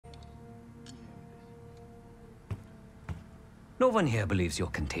No one here believes your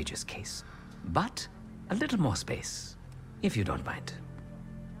contagious case. But a little more space, if you don't mind.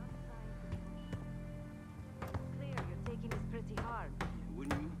 Clear, you're taking this pretty hard.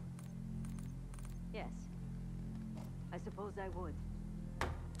 Wouldn't you? Yes. I suppose I would.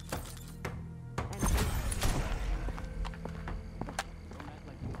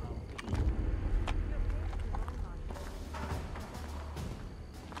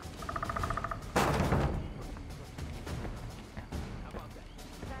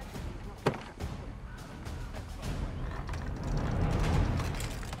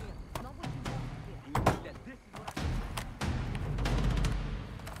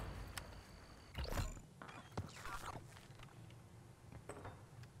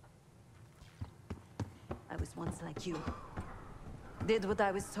 I was once like you. Did what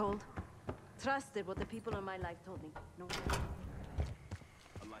I was told. Trusted what the people in my life told me. No more.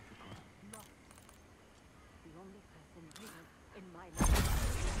 I like the car. The only person real in my life.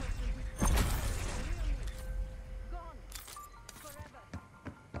 Gone. Forever.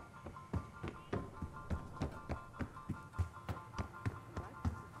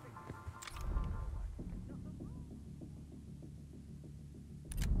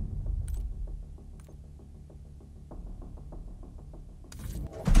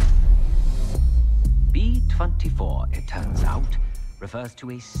 B-24, it turns out, refers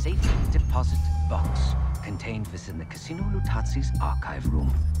to a safe deposit box contained within the Casino Lutazi's archive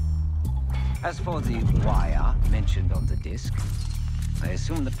room. As for the wire mentioned on the disc, I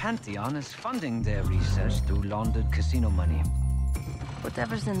assume the Pantheon is funding their research through laundered casino money.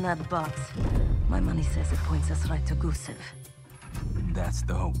 Whatever's in that box, my money says it points us right to Gusev. That's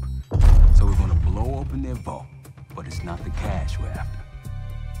the hope. So we're gonna blow open their vault, but it's not the cash we're after.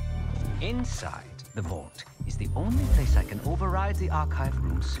 Inside the vault is the only place I can override the archive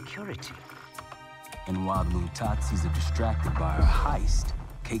room's security. And while the Lutazis are distracted by our heist,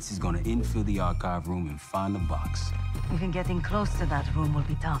 Casey's gonna infill the archive room and find the box. Even getting close to that room will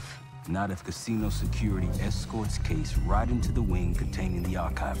be tough. Not if casino security escorts Case right into the wing containing the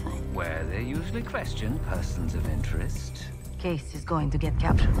archive room. Where they usually question persons of interest. Case is going to get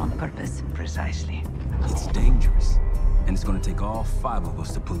captured on purpose. Precisely. It's dangerous, and it's gonna take all 5 of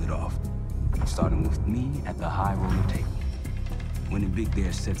us to pull it off. Starting with me at the high roller table. Winning big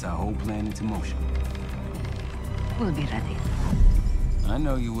there sets our whole plan into motion. We'll be ready. I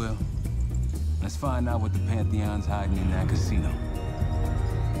know you will. Let's find out what the Pantheon's hiding in that casino.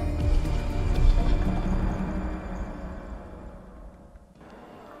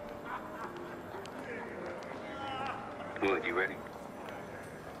 Wood, you ready?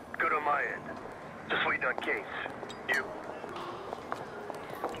 Good on my end. Just waiting on Case. You?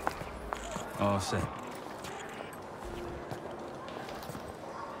 All set.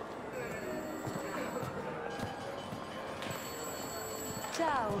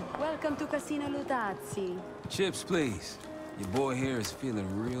 Ciao, welcome to Casino Lutazzi. Chips, please. Your boy here is feeling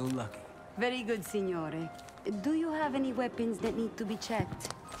real lucky. Very good, signore. Do you have any weapons that need to be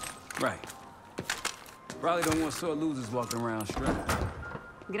checked? Right. Probably don't want sore losers walking around strapped.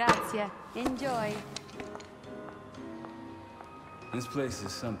 Grazie. Enjoy. This place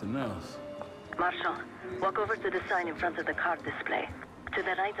is something else. Marshal, walk over to the sign in front of the card display. To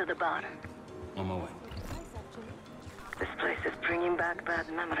the right of the bar. On my way. This place is bringing back bad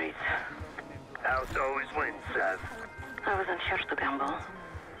memories. House always wins, Sav. I wasn't here to gamble.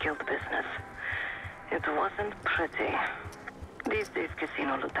 Guild business. It wasn't pretty. These days,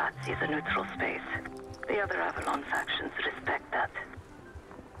 Casino Lutazzi is a neutral space. The other Avalon factions respect that.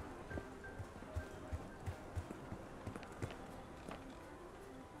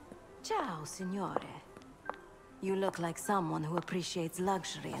 Ciao, signore. You look like someone who appreciates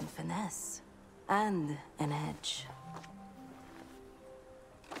luxury and finesse. And an edge.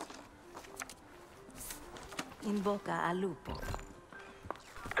 In bocca al lupo.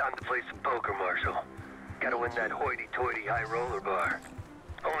 Time to play some poker, Marshal. Gotta win that hoity-toity high roller bar.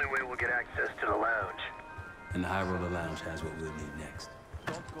 Only way we'll get access to the lounge. And the High Roller Lounge has what we'll need next.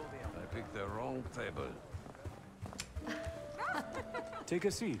 I picked the wrong table. Take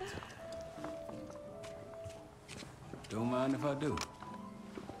a seat. Don't mind if I do.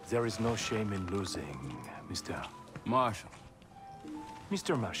 There is no shame in losing, Mr. Marshal.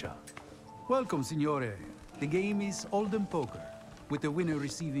 Mr. Marshall. Welcome, signore. The game is Hold'em Poker, with the winner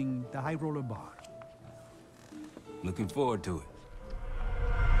receiving the High Roller Bar. Looking forward to it.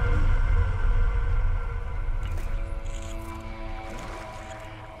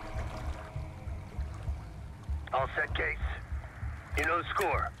 All set, Case. You know the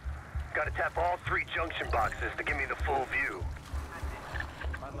score. Gotta tap all 3 junction boxes to give me the full view.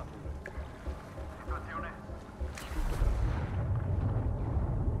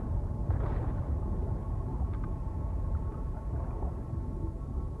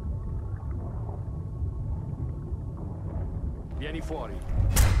 Tieni fuori.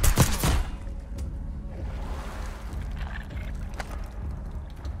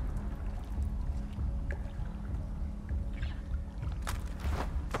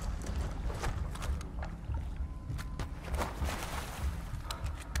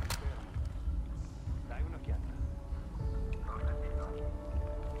 Dai un'occhiata. Ho sentito.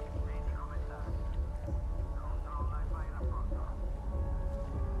 Vedi come sta. Controlla e fai rapporto.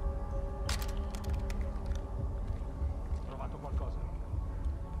 Trovato qualcosa?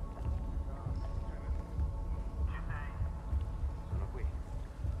 Ci sei? Sono qui.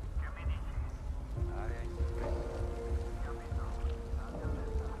 Che mi dici? Area in sicurezza. Capito. State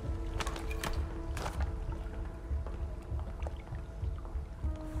allerta.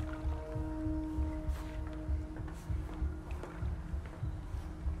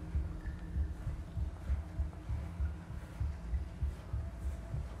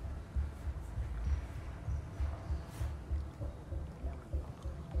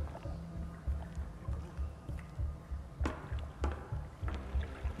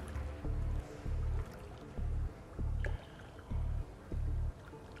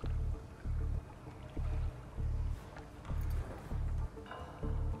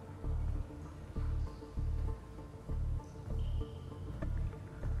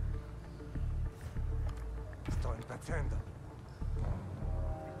 Sto impazzendo.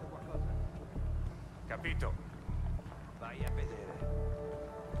 Visto qualcosa? Capito. Vai a vedere.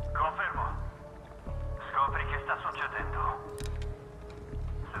 Confermo. Scopri che sta succedendo.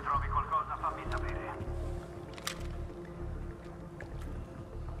 Se trovi qualcosa, fammi sapere.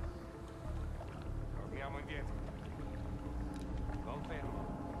 Torniamo indietro. Confermo.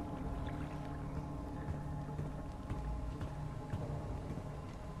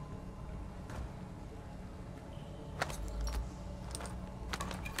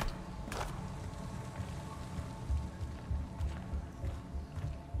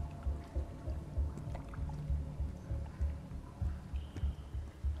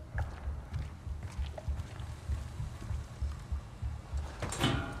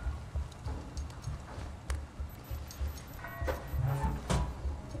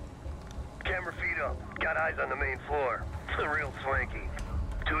 Camera feed up. Got eyes on the main floor. Real swanky.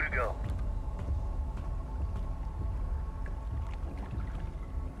 2 to go.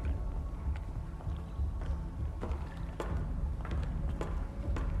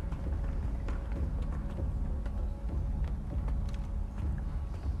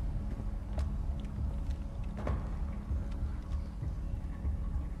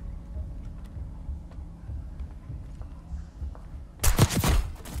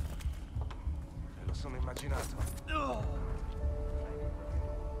 Me lo sono immaginato.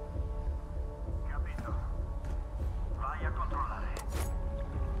 Capito. Vai a controllare.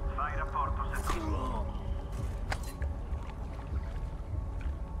 Fai rapporto se trovi.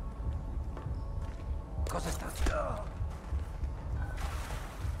 Cosa sta?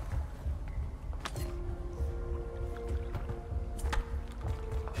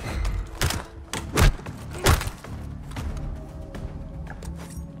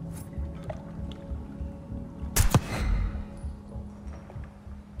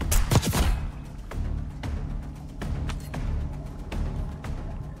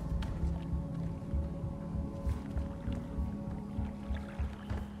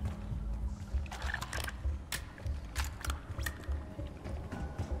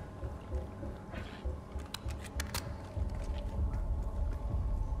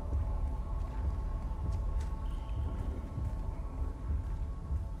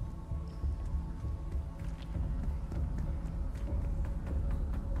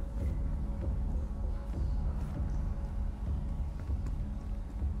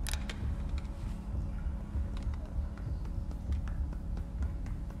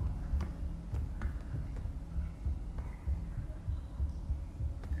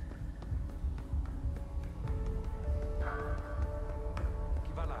 Chi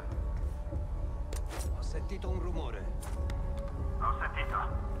va là? Ho sentito un rumore. Ho sentito.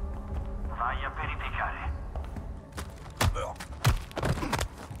 Vai a verificare.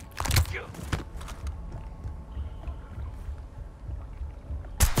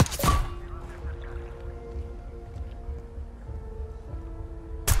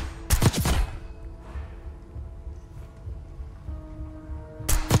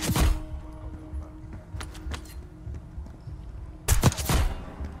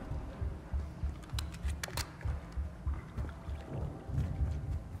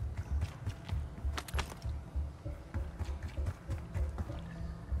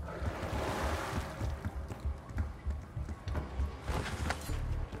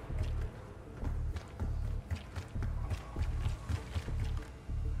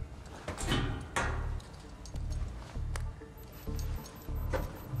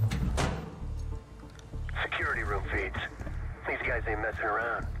 guys ain't messing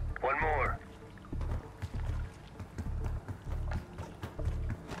around. One more.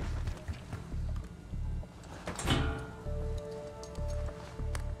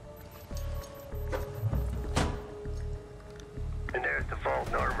 And there's the vault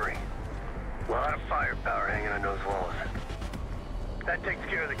and armory. A lot of firepower hanging on those walls. That takes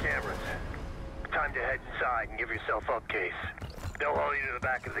care of the cameras. Time to head inside and give yourself up, Case. They'll haul you to the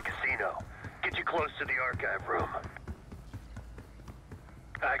back of the casino. Get you close to the archive room.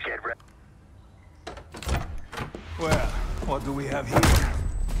 I get ready. Well, what do we have here?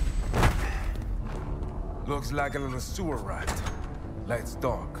 Looks like a little sewer rat. Let's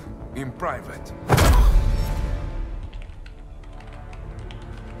talk. In private.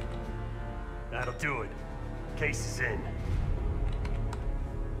 That'll do it. Case is in.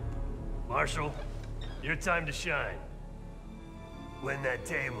 Marshal, your time to shine. Win that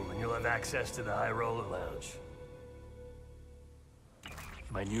table and you'll have access to the High Roller Lounge.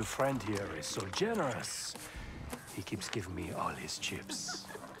 My new friend here is so generous. He keeps giving me all his chips.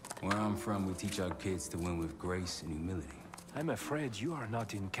 Where I'm from, we teach our kids to win with grace and humility. I'm afraid you are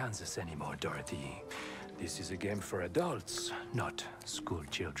not in Kansas anymore, Dorothy. This is a game for adults, not school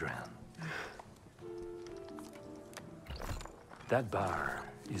children. That bar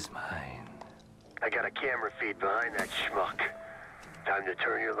is mine. I got a camera feed behind that schmuck. Time to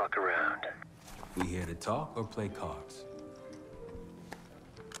turn your luck around. We here to talk or play cards?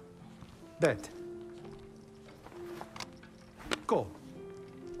 Bet. Call.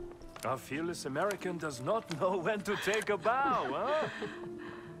 A fearless American does not know when to take a bow, huh?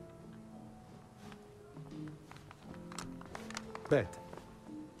 Bet.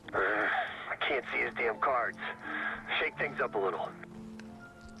 I can't see his damn cards. Shake things up a little.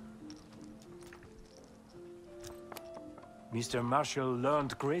 Mr. Marshall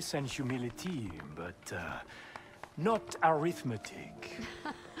learned grace and humility, but not arithmetic.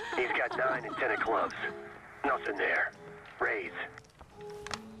 He's got 9 and 10 of clubs. Nothing there. Raise.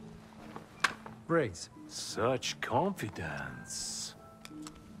 Raise. Such confidence.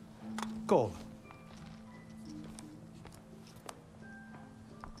 Call.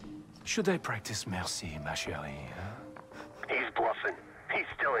 Should I practice mercy, ma chérie? Huh? He's bluffing. He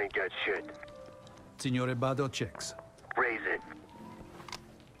still ain't got shit. Signore Bado checks. Raise it.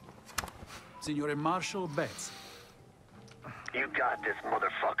 Signore Marshall bets. You got this,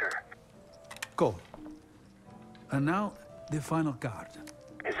 motherfucker. Call. And now, the final card.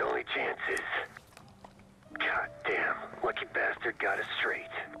 His only chance is... God damn, lucky bastard got us straight.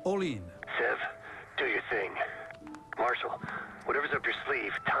 All in. Sev, do your thing. Marshall, whatever's up your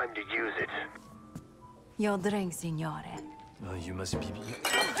sleeve, time to use it. Your drink, signore. Oh, you must be...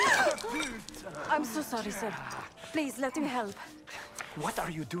 I'm so sorry, sir. Please, let me help. What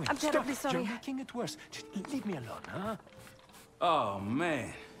are you doing? I'm terribly Stop. sorry. You're making it worse. Just leave me alone, huh? Oh,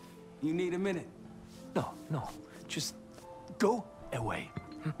 man. You need a minute? No. Just go away.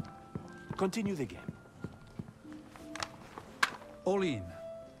 Continue the game. All in.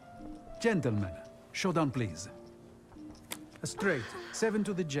 Gentlemen, showdown please. A straight, 7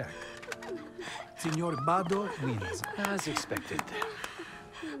 to the jack. Signor Bado wins. As expected.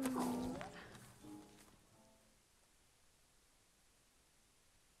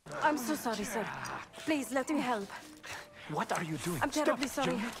 I'm so sorry, sir. Please, let me help. What are you doing? I'm terribly Stop.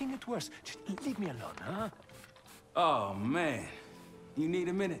 sorry. You're making it worse. Just leave me alone, huh? Oh, man. You need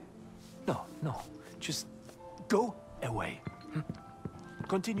a minute? No. Just go away.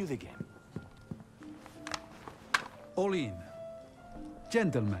 Continue the game. All in.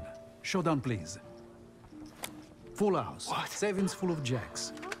 Gentlemen, showdown please. Full house. What? 7's full of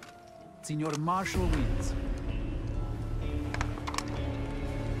jacks. Signor Marshall wins.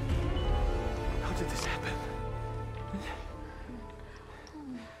 How did this happen?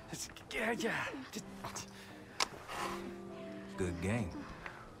 Yeah. Good game.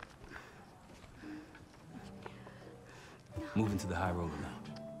 Moving to the High Roller Lounge.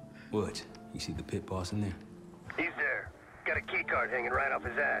 What? You see the pit boss in there? He's there. Got a key card hanging right off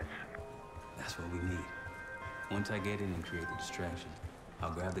his ass. That's what we need. Once I get in and create the distraction,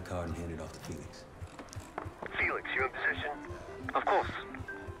 I'll grab the card and hand it off to Felix. Felix, you in position? Of course.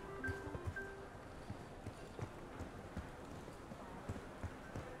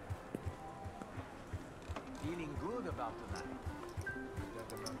 Feeling good about tonight.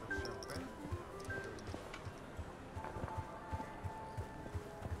 Get another champagne?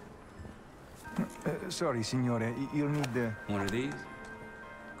 Sorry, signore. You'll need... One of these?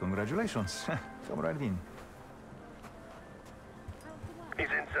 Congratulations. Come right in.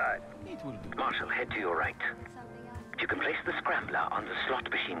 He's inside. Marshal, head to your right. You can place the scrambler on the slot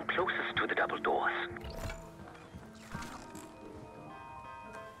machine closest to the double doors.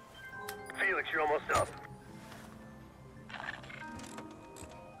 Felix, you're almost up.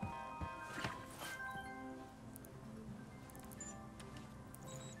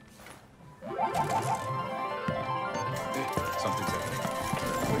 Hey, something's happening.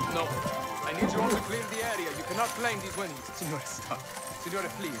 Wait, no. I need you all to clear the area. You cannot claim these winnings. Signore, stop. Signore,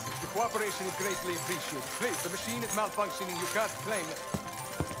 please. The cooperation is greatly appreciated. Please, the machine is malfunctioning. You can't claim it.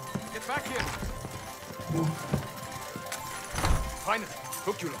 Get back here. Finally.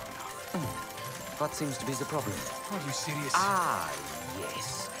 Took you long enough. What seems to be the problem? Are you serious? Ah,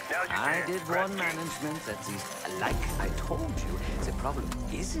 yes. Now's your I chance, did Brad. warn management that these... Like I told you, the problem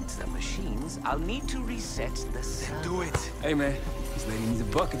isn't the machines. I'll need to reset the server. Do it. Hey, man. This lady needs a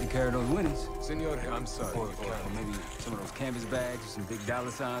bucket to carry those winnings. Signore, I'm sorry. Or maybe some of those canvas bags with some big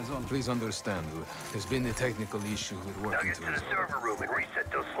dollar signs on them. Please understand, there's been a technical issue with Now working get to the server room and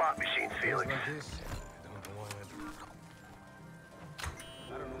reset those slot machines, Felix. Like this?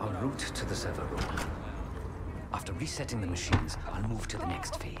 I don't know why En route to the server room. After resetting the machines, I'll move to the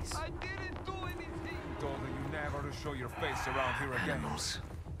next phase. I told her you never to show your face around here again. Animals.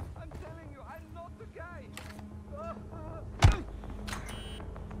 I'm telling you, I'm not the guy.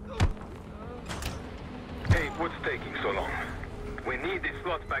 Hey, what's taking so long? We need these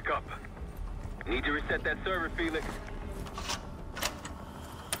slots back up. Need to reset that server, Felix.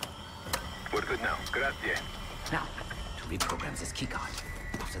 We're good now. Grazie. Now, to reprogram this keycard.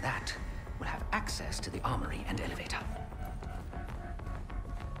 After that, we'll have access to the armory and elevator.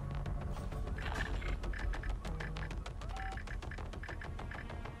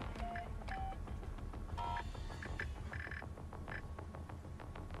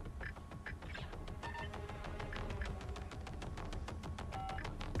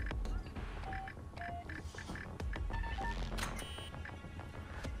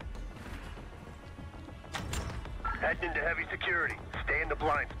 Heading into heavy security. Stay in the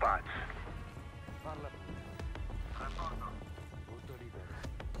blind spots.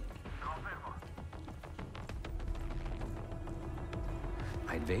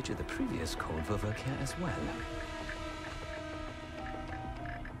 I'd wager the previous code will work here as well.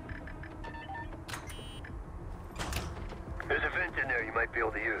 There's a vent in there you might be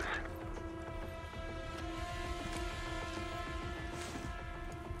able to use.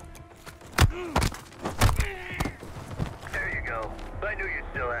 There you go. I knew you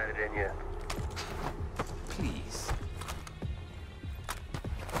still had it in you. Please.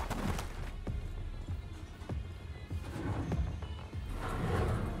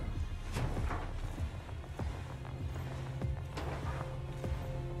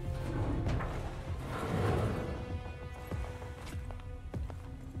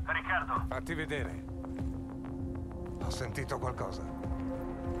 Riccardo, Fatti vedere. Ho sentito qualcosa.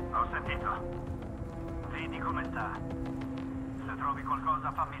 ho sentito. Vedi come sta. Se trovi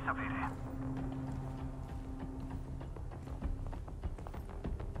qualcosa, fammi sapere.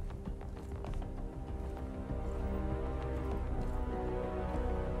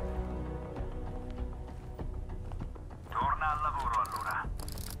 Torna al lavoro, allora.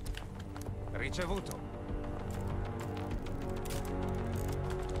 Ricevuto.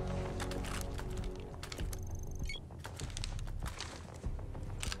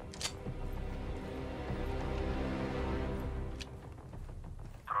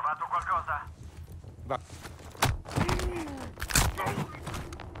 Trovato qualcosa? Va.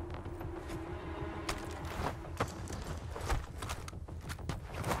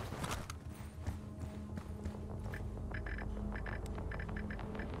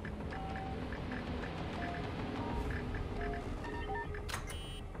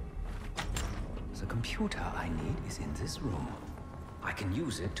 The computer I need is in this room. I can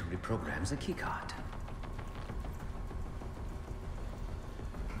use it to reprogram the keycard.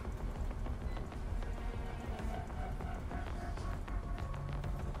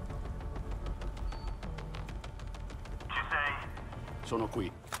 Ci sei? Sono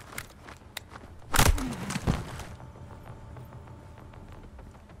qui.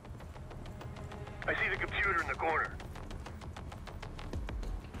 I see the computer in the corner.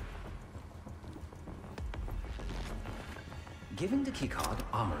 Giving the keycard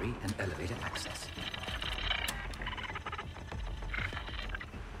armory and elevator access.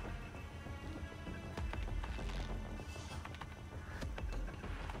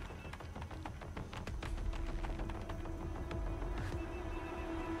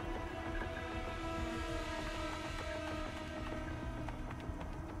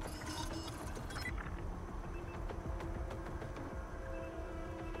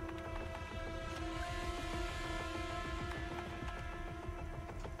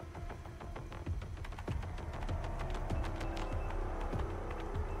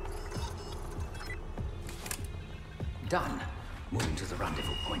 Done. Moving to the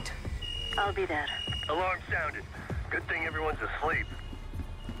rendezvous point. I'll be there. Alarm sounded. Good thing everyone's asleep.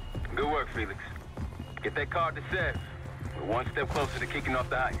 Good work, Felix. Get that card to Sev. We're one step closer to kicking off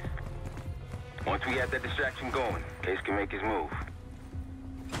the heist. Once we have that distraction going, Case can make his move.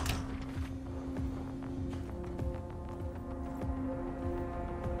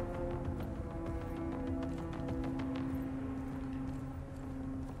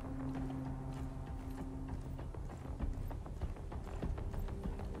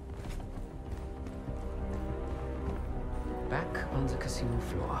 Back on the casino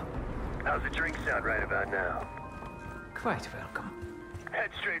floor. How's the drink sound right about now? Quite welcome. Head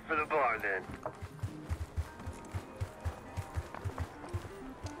straight for the bar, then.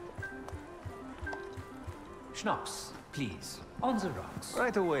 Schnapps, please. On the rocks.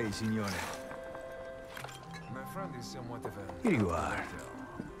 Right away, signore. My friend is somewhat of a... Here you are.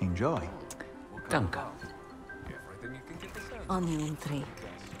 Enjoy. Danke. Everything you can get the sense. On you in three.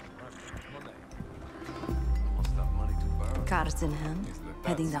 What's that money to burn? Cards in hand,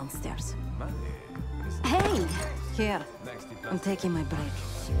 heading downstairs. Money. Hey! Here. Next, I'm taking my break.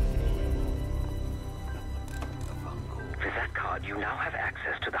 With that card, you now have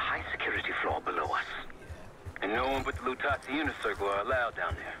access to the high security floor below us. And no one but the Lutazzi Inner Circle are allowed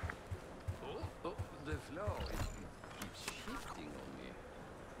down there. Oh, the flow keeps shifting on me.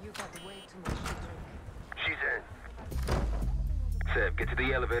 You got way too much to drink. She's in. Seb, get to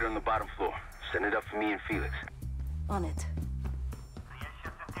the elevator on the bottom floor. Send it up for me and Felix. On it. Riesci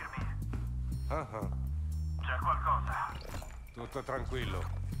a sentirmi? Uh-huh. C'è qualcosa? Tutto tranquillo.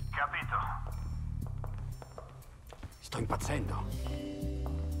 Capito. Sto impazzendo.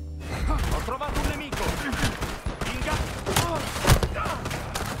 Ho trovato un nemico!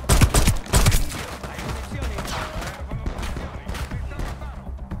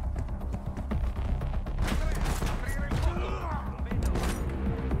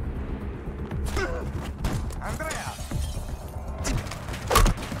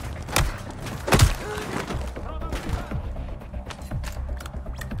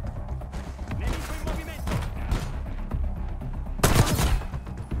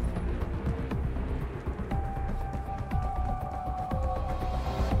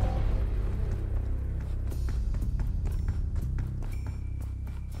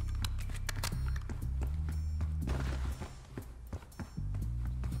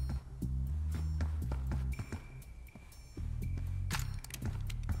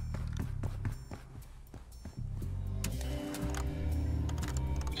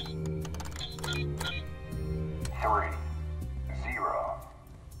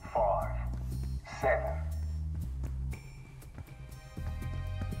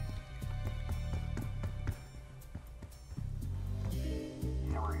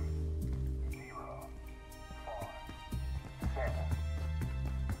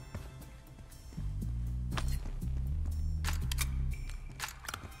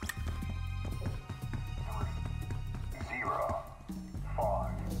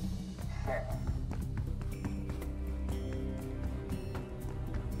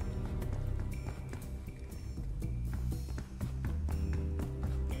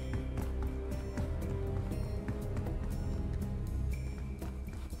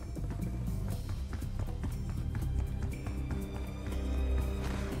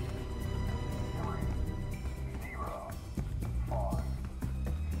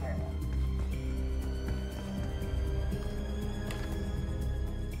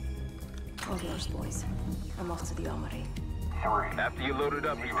 All yours, boys. I'm off to the armory. After you load it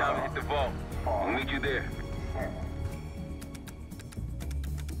up, it's time to hit the vault. We'll meet you there.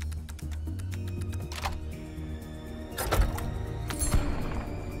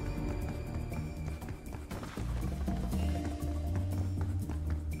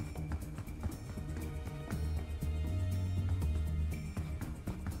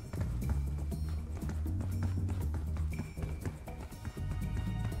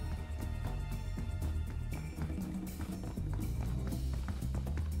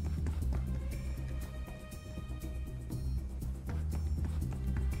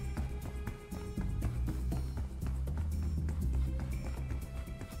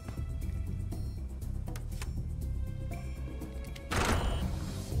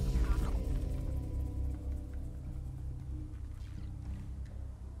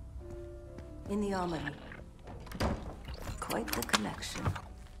 In the armory. Quite the collection.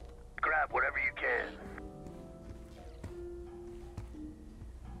 Grab whatever you can.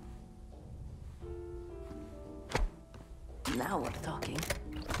 Now we're talking.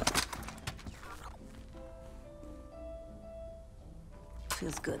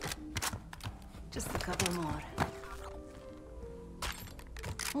 Feels good. Just a couple more.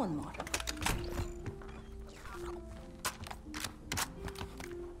 One more.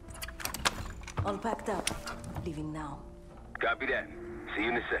 All packed up. Leaving now. Copy that. See you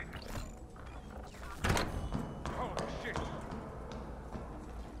in a sec. Holy shit!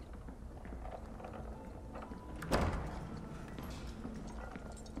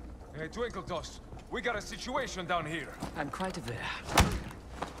 Hey, Twinkle Toss. We got a situation down here. I'm quite aware.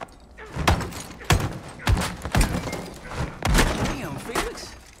 Damn,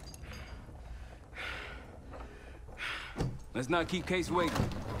 Felix. Let's not keep Case waiting.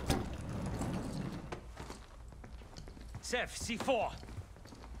 Seth, C4.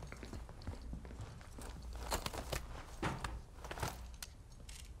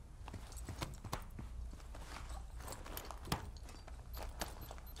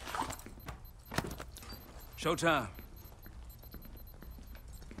 Showtime.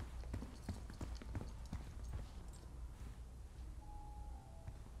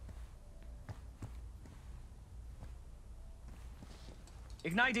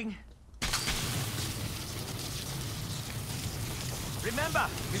 Igniting. Remember,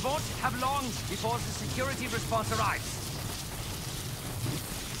 we won't have long before the security response arrives.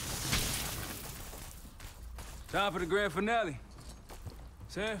 Time for the grand finale.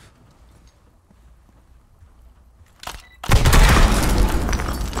 Seth?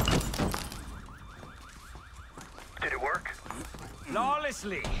 Did it work?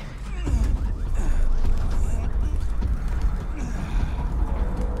 Flawlessly.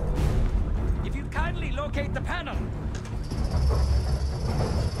 If you'd kindly locate the panel.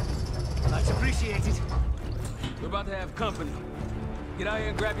 Much appreciated. We're about to have company. Get out here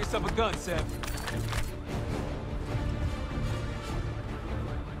and grab yourself a gun, Seth.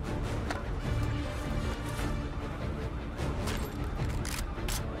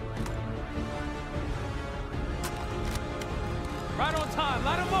 Right on time,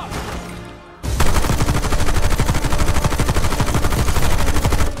 light him up!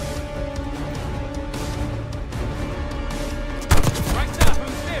 Right side from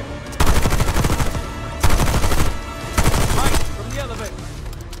the stairs. Right, from the elevator.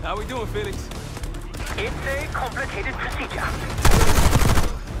 How we doing, Felix? It's a complicated procedure.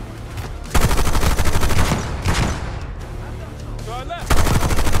 To our left.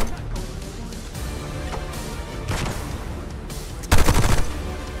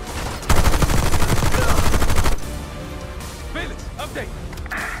 Felix, update.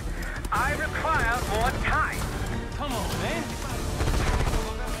 I require more time. Come on, man.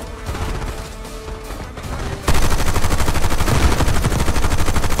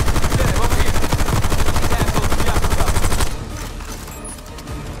 Seth, over here. Assholes from Yakuza.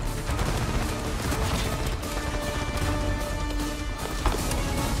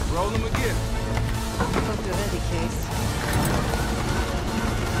 Roll him again. Hope you're ready, Case.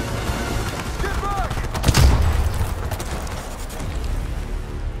 Get back!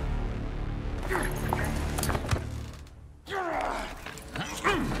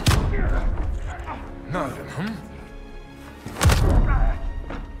 Nothing, huh?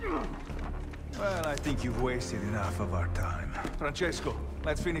 Well, I think you've wasted enough of our time. Francesco,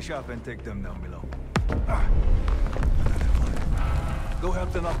 let's finish up and take them down below. Go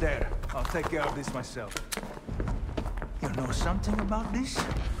help them up there. I'll take care of this myself. You know something about this?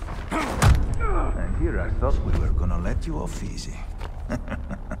 And here I thought we were gonna let you off easy.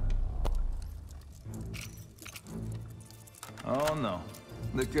 Oh no.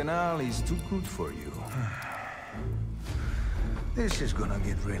 The canal is too good for you. This is gonna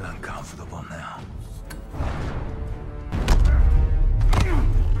get real uncomfortable now.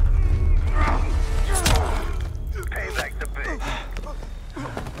 Payback's a bitch.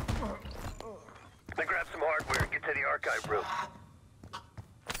 Now grab some hardware and get to the archive room.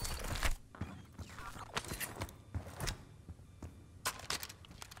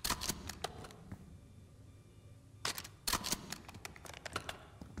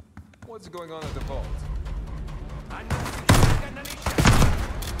 What's going on at the vault?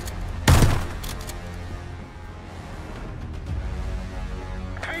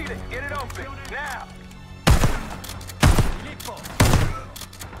 Felix, get it open, now!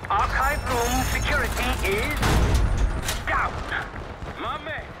 Archive room security is down. My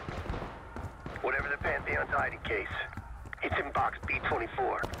man! Whatever the Pantheon's hiding case, it's in box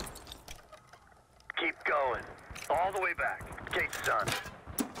B24. Keep going. All the way back. Case is on.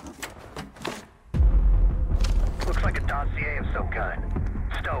 Looks like a dossier of some kind.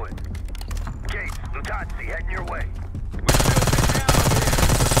 Stow it. Case, Lutazzi, heading your way.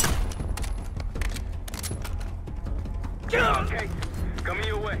 Get on, Case. Coming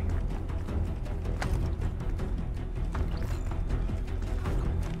your way.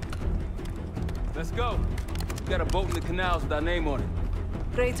 Let's go. We got a boat in the canals with our name on it.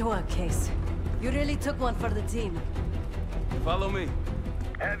 Great work, Case. You really took one for the team. Follow me.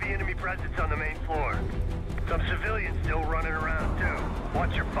 Heavy enemy presence on the main floor. Some civilians still running around, too.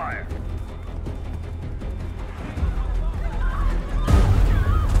 Watch your fire.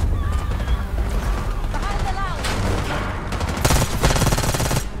 Behind the lounge!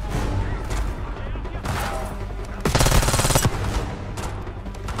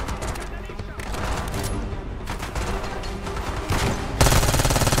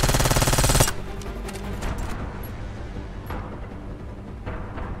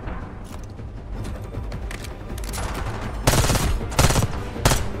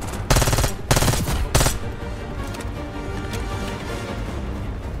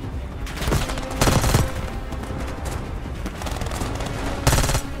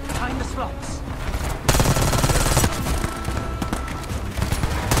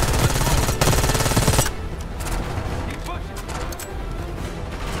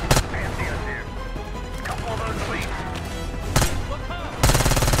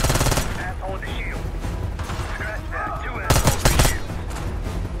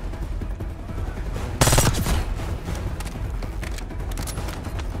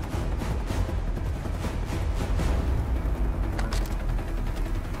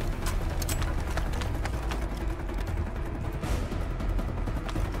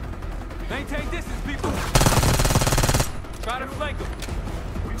 Maintain distance, people! Try to flank them.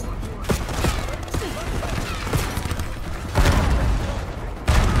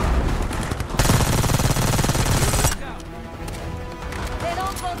 They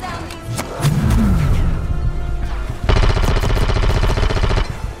don't go down easy.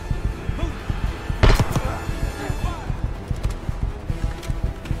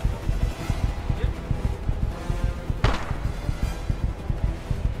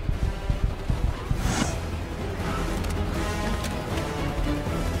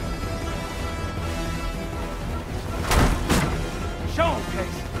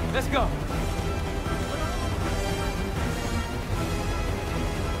 Let's go.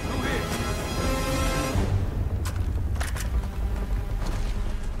 Through here.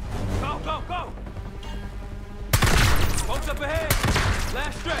 Go, go, go. Boats up ahead.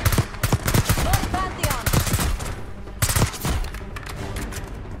 Last stretch. North Pantheon.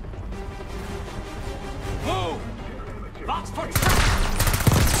 Move. Box for trap.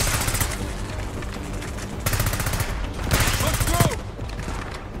 Push through.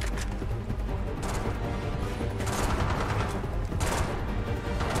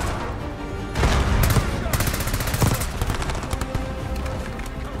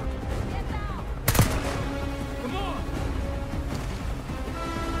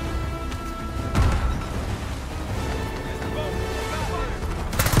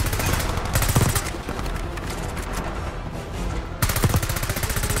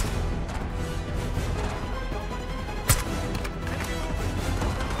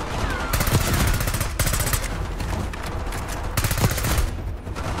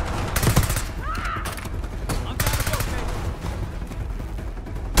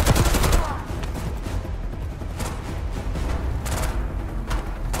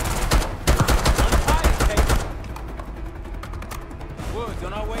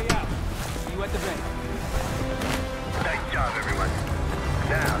 On our way out. See you at the bank. Nice job, everyone.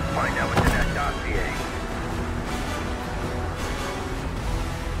 Now, find out what's in that dossier.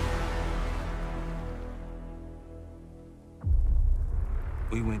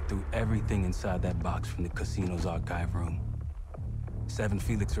 We went through everything inside that box from the casino's archive room. 7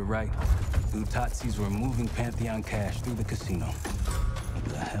 Felix were right. The Utazis were moving Pantheon cash through the casino.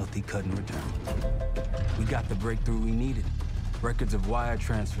 With a healthy cut in return. We got the breakthrough we needed. Records of wire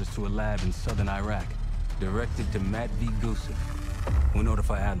transfers to a lab in southern Iraq, directed to Matt V. Gusev. We'll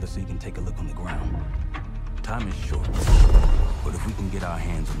notify Adler so you can take a look on the ground. Time is short, but if we can get our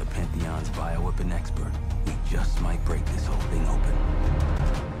hands on the Pantheon's bioweapon expert, we just might break this whole thing open.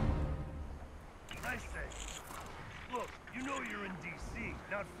 Nice day. Look, you know you're in D.C.,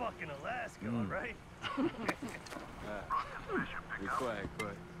 not fucking Alaska, right? Be quiet,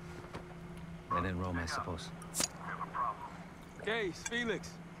 quiet. And in Rome, I suppose. Case, Felix.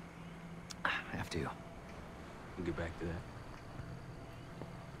 After you. We'll get back to that.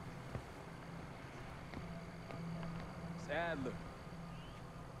 It's Adler.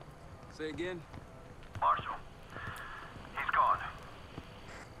 Say again? Marshal. He's gone.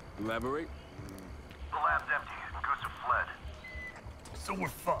 Elaborate? The lab's empty. Gusev fled. So we're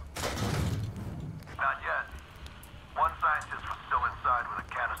fucked. Not yet. One scientist was still inside with a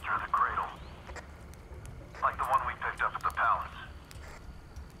canister of the cradle. Like the one we picked up at the palace.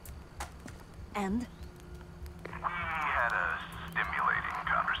 And? We had a stimulating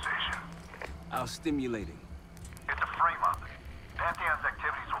conversation. How stimulating? It's a frame-up. Pantheon's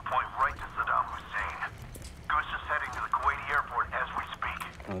activities will point right to Saddam Hussein. Goose is heading to the Kuwaiti airport as we speak.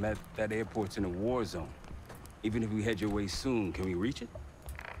 Oh, that airport's in a war zone. Even if we head your way soon, can we reach it?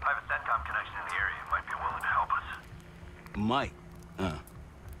 I have a SATCOM connection in the area. Might be willing to help us. Might.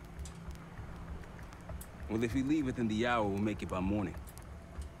 Well, if we leave within the hour, we'll make it by morning.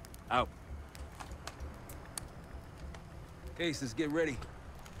 Out. Case, let's get ready.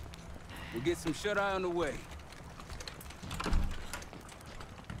 We'll get some shut-eye on the way.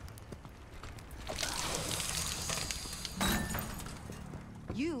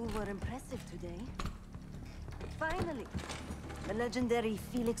 You were impressive today. Finally, the legendary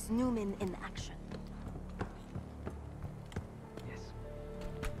Felix Newman in action.